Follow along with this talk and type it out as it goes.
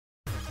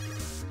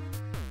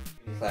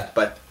class.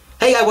 But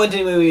hey, I went to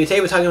the movie today.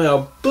 We're talking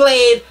about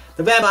Blade,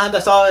 the Vampire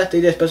Hunter. Saw it.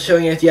 They just supposed to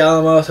showing it at the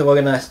Alamo, so we're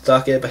gonna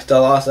stock it, but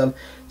still awesome.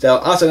 So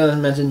also gonna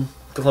mention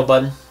the little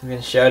button. I'm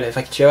gonna show it if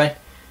I can show it.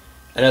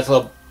 I know it's a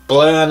little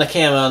blur on the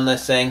camera on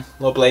this thing.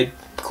 Little Blade,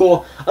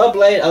 cool. I love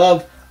Blade. I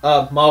love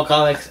Marvel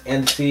Comics,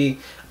 and to see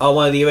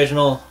one of the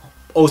original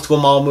old school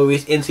Marvel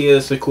movies in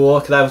theaters was cool,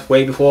 because that was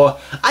way before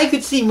I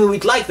could see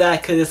movies like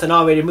that, because it's an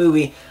R-rated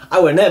movie. I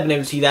would have never been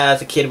able to see that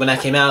as a kid when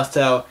that came out,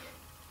 so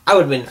I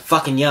would have been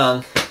fucking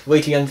young,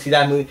 way too young to see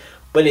that movie.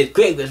 But it's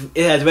great.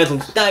 It has Wesley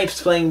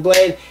Snipes playing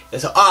Blade.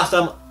 It's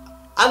awesome.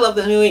 I love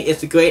this movie.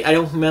 It's great. I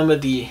don't remember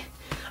the...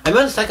 I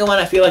remember the second one.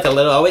 I feel like a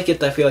little. I always get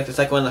the feel like the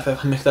second one. I feel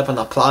mixed up on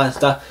the plot and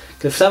stuff.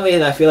 Because for some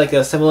reason I feel like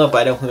they're similar, but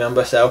I don't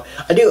remember. So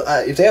I do.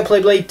 If they ever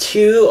play Blade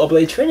 2 or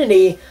Blade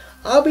Trinity,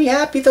 I'll be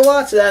happy to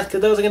watch that,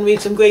 because those are going to be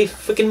some great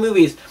freaking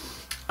movies.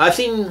 I've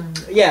seen,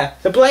 yeah,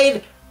 the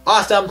Blade,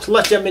 awesome. So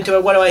let's jump into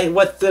it.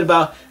 What's it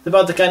about? It's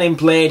about the guy named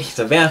Blade. He's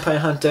a vampire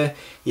hunter.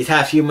 He's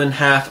half human,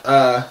 half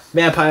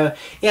vampire.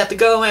 You have to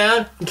go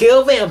around and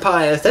kill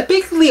vampires. That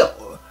basically,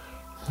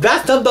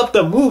 that sums up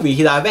the movie.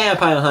 He's a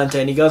vampire hunter,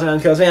 and he goes around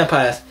and kills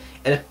vampires.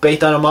 And it's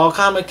based on a Marvel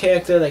comic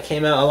character that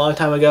came out a long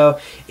time ago.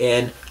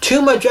 And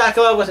Tomb of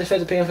Dracula was his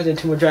first appearance in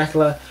Tomb of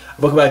Dracula,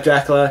 a book about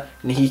Dracula,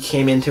 and he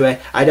came into it.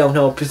 I don't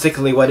know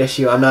particularly what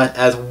issue. I'm not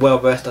as well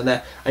versed on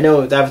that. I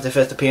know that was the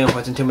first appearance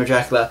was in Tomb of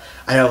Dracula.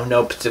 I don't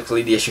know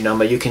particularly the issue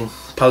number. You can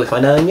probably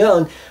find out on your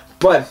own.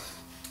 But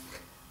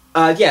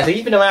yeah, so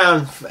he's been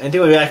around, and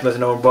Tomb of Dracula is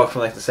an old book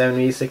from like the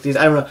 70s, 60s.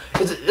 I don't know.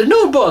 It's an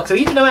old book, so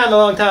he's been around a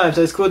long time.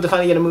 So it's cool to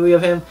finally get a movie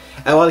of him.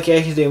 And all the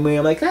characters do a movie.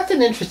 I'm like, that's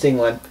an interesting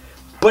one.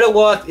 But it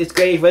worked. It's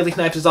great. Wesley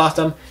Snipes is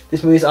awesome.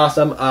 This movie's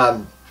awesome.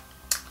 And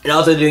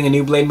also doing a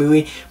new Blade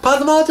movie, part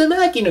of the Marvel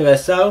Cinematic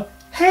Universe. So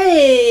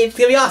hey, it's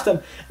gonna be awesome.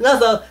 And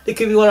also, this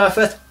could be one of our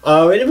first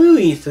R-rated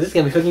movies. So this is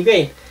gonna be fucking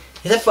great.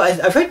 Except for,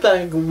 I've heard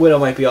Black Widow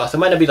might be awesome.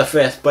 Might not be the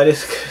first, but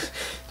it's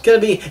gonna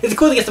be. It's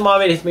cool to get some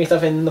R-rated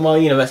stuff in the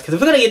Marvel Universe. Because if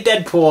we're gonna get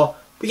Deadpool,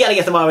 we gotta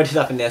get some R-rated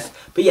stuff in this.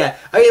 But yeah,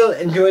 I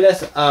really enjoy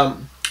this.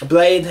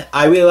 Blade,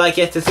 I really like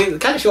it. It's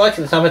kind of short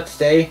because it's not much to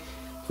say.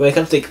 When it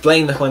comes to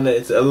explaining this one,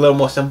 it's a little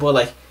more simple.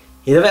 Like,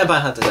 he's a vampire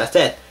hunter, that's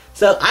it.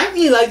 So I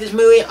really like this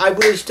movie.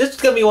 This is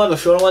gonna be one of the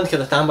shorter ones because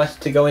there's not much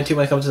to go into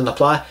when it comes to the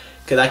plot.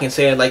 Because I can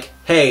say like,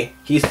 hey,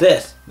 he's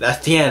this.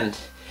 That's the end.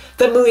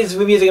 The movie's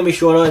reviews are gonna be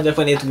shorter.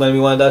 Definitely it's gonna be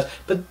one of those.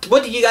 But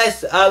what did you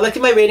guys look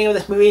at my rating of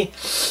this movie?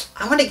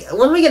 What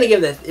am I gonna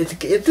give this?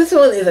 This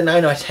one is a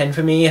 9 or a 10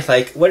 for me. It's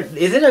like, what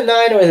is it, a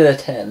 9 or is it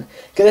a 10?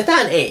 Because it's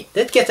not an 8.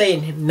 This gets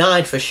a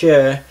 9 for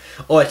sure.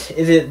 Or does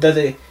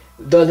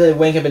it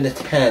rank up in the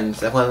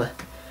 10s?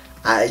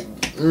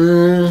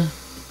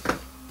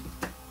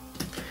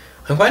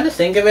 I'm trying to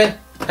think of it.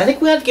 I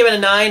think we have to give it a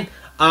 9.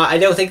 I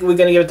don't think we're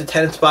gonna give it the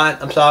 10th spot.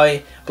 I'm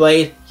sorry,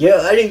 Blade.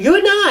 You're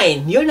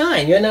 9. You're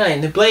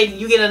 9. The Blade,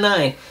 you get a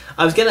 9.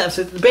 I was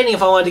debating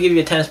if I wanted to give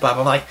you a 10th spot,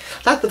 but I'm like,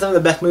 that's some of the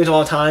best movies of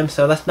all time.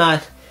 So that's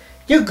not.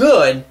 You're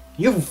good.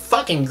 You're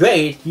fucking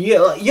great.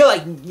 You're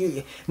like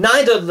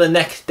 9s are the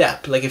next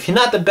step. Like, if you're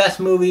not the best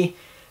movie,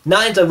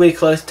 9s are really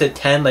close to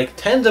 10. Like,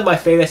 10s are my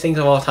favorite things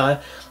of all time.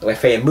 Like, my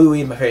favorite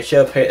movie, my favorite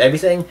show, my favorite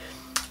everything.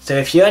 So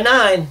if you're a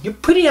 9, you're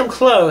pretty damn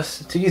close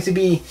to used to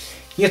be.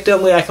 You're still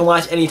a movie I can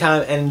watch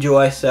anytime and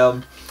enjoy.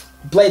 So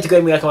Blade's a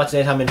great movie I can watch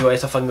anytime and enjoy.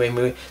 It's a fucking great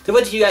movie. So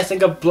what did you guys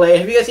think of Blade?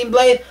 Have you guys seen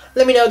Blade?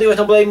 Let me know. The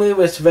original Blade movie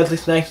was Wesley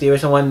Snipes. The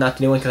original one, not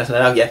the new one because that's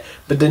not out yet.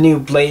 But the new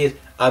Blade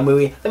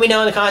movie. Let me know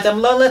in the comments down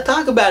below. Let's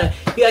talk about it.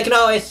 You guys can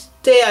always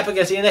stay up. I'm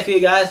gonna see you next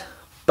video, guys.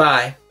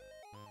 Bye.